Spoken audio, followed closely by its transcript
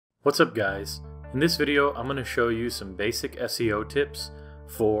What's up guys? In this video I'm going to show you some basic SEO tips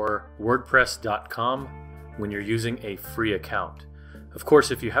for WordPress.com when you're using a free account. Of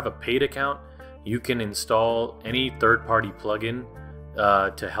course, if you have a paid account, you can install any third-party plugin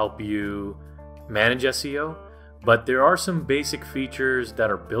to help you manage SEO, but there are some basic features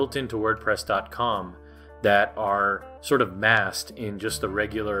that are built into WordPress.com that are sort of masked in just the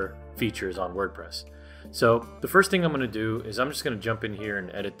regular features on WordPress. So the first thing I'm going to do is I'm just going to jump in here and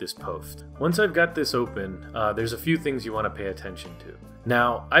edit this post. Once I've got this open, there's a few things you want to pay attention to.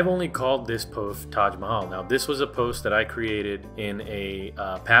 Now, I've only called this post Taj Mahal. Now, this was a post that I created in a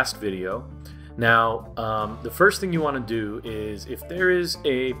past video. Now, the first thing you want to do is if there is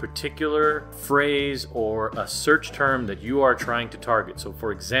a particular phrase or a search term that you are trying to target. So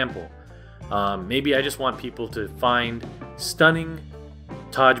for example, maybe I just want people to find stunning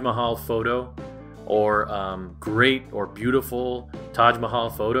Taj Mahal photo, or great or beautiful Taj Mahal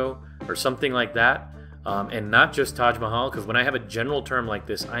photo, or something like that, and not just Taj Mahal, because when I have a general term like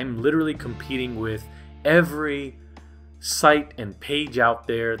this, I'm literally competing with every site and page out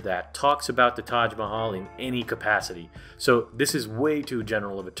there that talks about the Taj Mahal in any capacity. So this is way too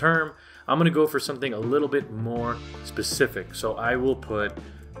general of a term. I'm going to go for something a little bit more specific. So I will put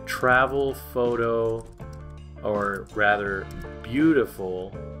travel photo, or rather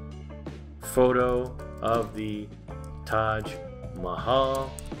beautiful photo of the Taj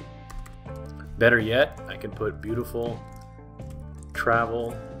Mahal. Better yet, I can put beautiful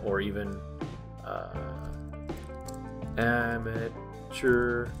travel, or even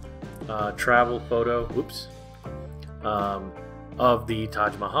amateur travel photo, of the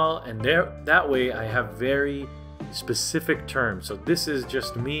Taj Mahal, and that way I have very specific terms. So this is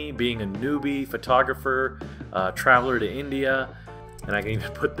just me being a newbie photographer, traveler to India, and I can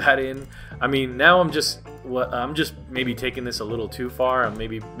even put that in. I mean, now I'm just maybe taking this a little too far. I'm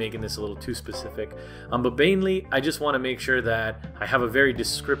maybe making this a little too specific. But mainly, I just want to make sure that I have a very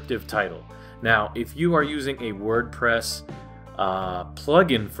descriptive title. Now, if you are using a WordPress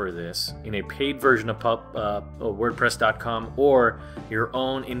plugin for this in a paid version of WordPress.com, or your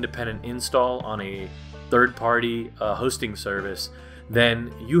own independent install on a third-party hosting service,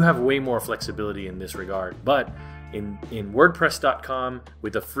 then you have way more flexibility in this regard. But in WordPress.com,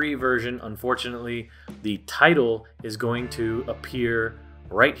 with a free version, unfortunately, the title is going to appear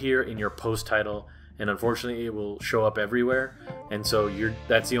right here in your post title, and unfortunately it will show up everywhere, and so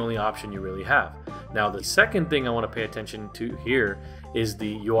that's the only option you really have. Now, the second thing I want to pay attention to here is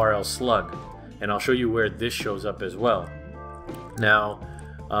the URL slug, and I'll show you where this shows up as well. Now,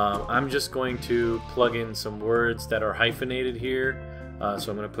 I'm just going to plug in some words that are hyphenated here.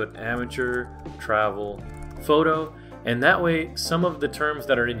 So I'm going to put amateur travel photo, and that way some of the terms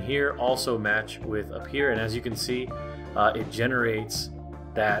that are in here also match with up here, and as you can see, it generates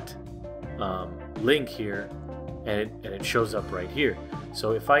that link here, and it shows up right here.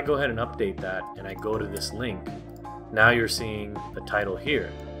 So if I go ahead and update that and I go to this link, now you're seeing the title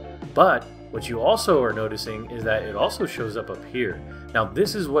here. But what you also are noticing is that it also shows up here. Now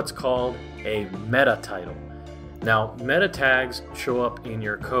this is what's called a meta title. Now meta tags show up in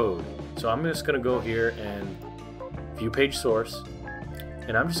your code. So I'm just going to go here and view page source,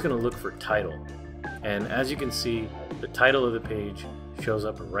 and I'm just going to look for title. And as you can see, the title of the page shows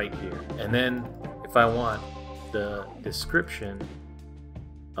up right here. And then if I want the description,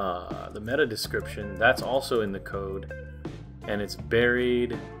 the meta description, that's also in the code, and it's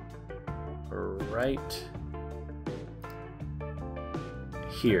buried right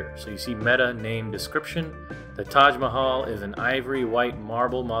here. So you see meta name description. The Taj Mahal is an ivory white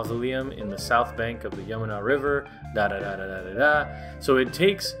marble mausoleum in the south bank of the Yamuna River, da da da da da da da. So it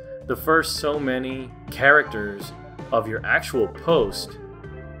takes the first so many characters of your actual post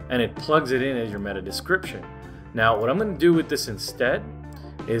and it plugs it in as your meta description. Now what I'm going to do with this instead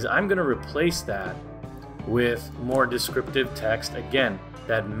is I'm going to replace that with more descriptive text, again,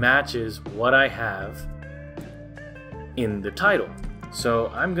 that matches what I have in the title. So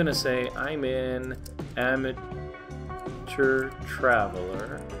I'm going to say I'm in amateur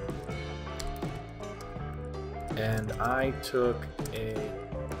traveler, and I took a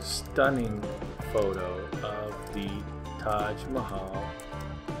stunning photo of the Taj Mahal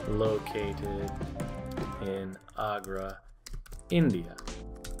located in Agra, India.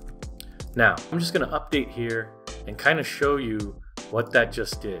 Now I'm just going to update here and kind of show you what that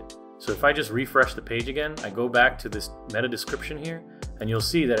just did. So if I just refresh the page again, I go back to this meta description here, and you'll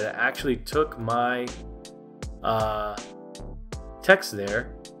see that it actually took my text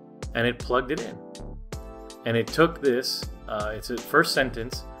there and it plugged it in. And it took this, it's a first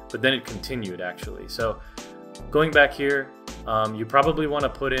sentence, but then it continued actually. So going back here, you probably want to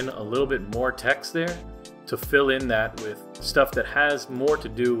put in a little bit more text there to fill in that with stuff that has more to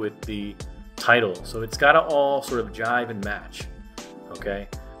do with the title. So it's got to all sort of jive and match. Okay.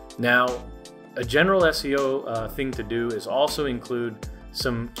 Now, a general SEO thing to do is also include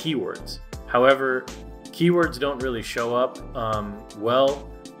some keywords. However, keywords don't really show up well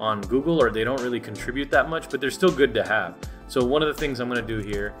on Google, or they don't really contribute that much, but they're still good to have. So one of the things I'm going to do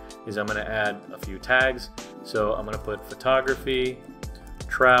here is I'm going to add a few tags. So I'm going to put photography,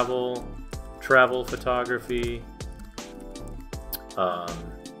 travel photography,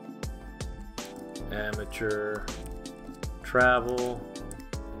 amateur travel,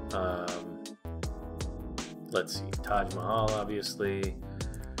 let's see, Taj Mahal, obviously,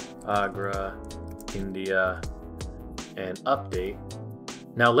 Agra, India, and update.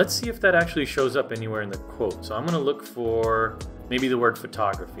 Now let's see if that actually shows up anywhere in the quote. So I'm going to look for maybe the word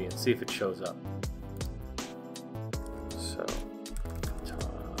photography and see if it shows up. So,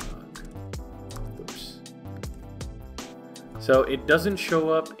 oops. So it doesn't show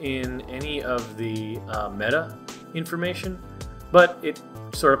up in any of the meta information, but it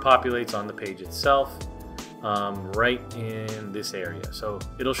sort of populates on the page itself. Right in this area. So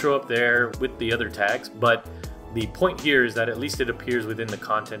it'll show up there with the other tags, but the point here is that at least it appears within the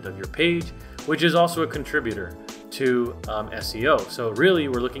content of your page, which is also a contributor to SEO. So really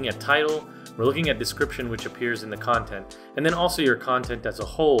we're looking at title, we're looking at description, which appears in the content, and then also your content as a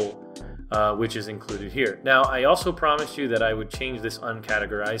whole, which is included here. Now I also promised you that I would change this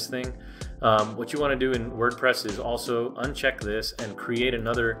uncategorized thing. What you want to do in WordPress is also uncheck this and create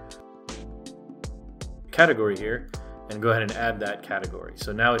another category here and go ahead and add that category.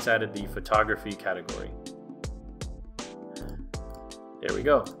 So now it's added the photography category. There we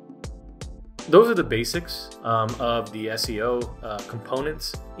go. Those are the basics of the SEO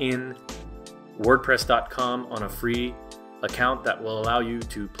components in WordPress.com on a free account that will allow you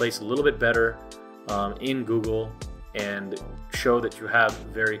to place a little bit better in Google and show that you have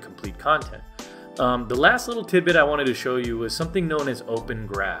very complete content. The last little tidbit I wanted to show you was something known as Open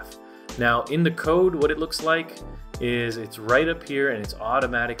Graph. Now in the code, what it looks like is it's right up here and it's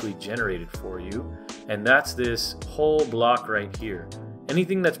automatically generated for you. And that's this whole block right here.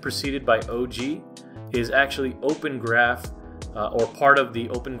 Anything that's preceded by OG is actually Open Graph or part of the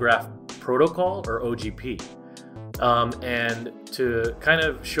Open Graph protocol, or OGP. And to kind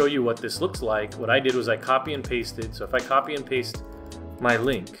of show you what this looks like, what I did was I copy and pasted. So if I copy and paste my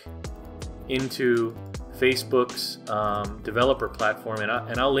link into Facebook's developer platform,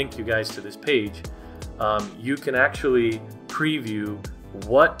 and I'll link you guys to this page, you can actually preview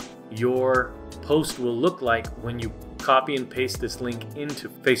what your post will look like when you copy and paste this link into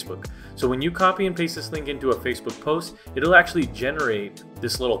Facebook. So when you copy and paste this link into a Facebook post, it'll actually generate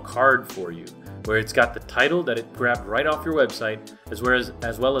this little card for you where it's got the title that it grabbed right off your website, as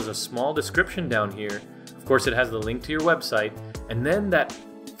well as a small description down here. Of course, it has the link to your website, and then that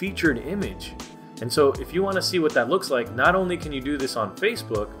featured image. And so if you want to see what that looks like, not only can you do this on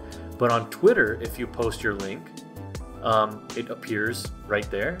Facebook, but on Twitter, if you post your link, it appears right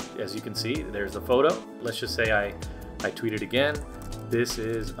there. As you can see, there's the photo. Let's just say I tweet it again. This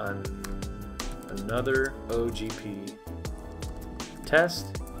is another OGP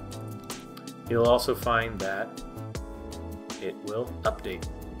test. You'll also find that it will update.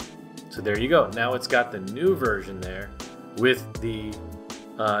 So there you go. Now it's got the new version there with the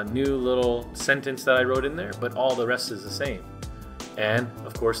new little sentence that I wrote in there, but all the rest is the same. And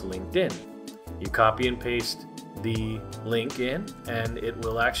of course, LinkedIn. You copy and paste the link in, and it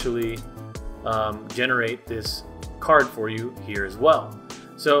will actually generate this card for you here as well.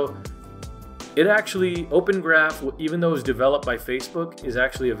 So it actually, Open Graph, even though it's developed by Facebook, is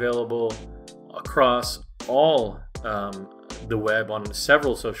actually available across all the web on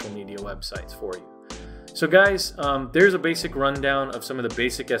several social media websites for you. So guys, there's a basic rundown of some of the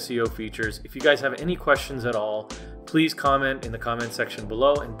basic SEO features. If you guys have any questions at all, please comment in the comment section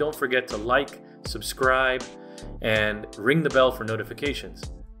below, and don't forget to like, subscribe, and ring the bell for notifications.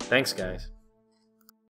 Thanks guys.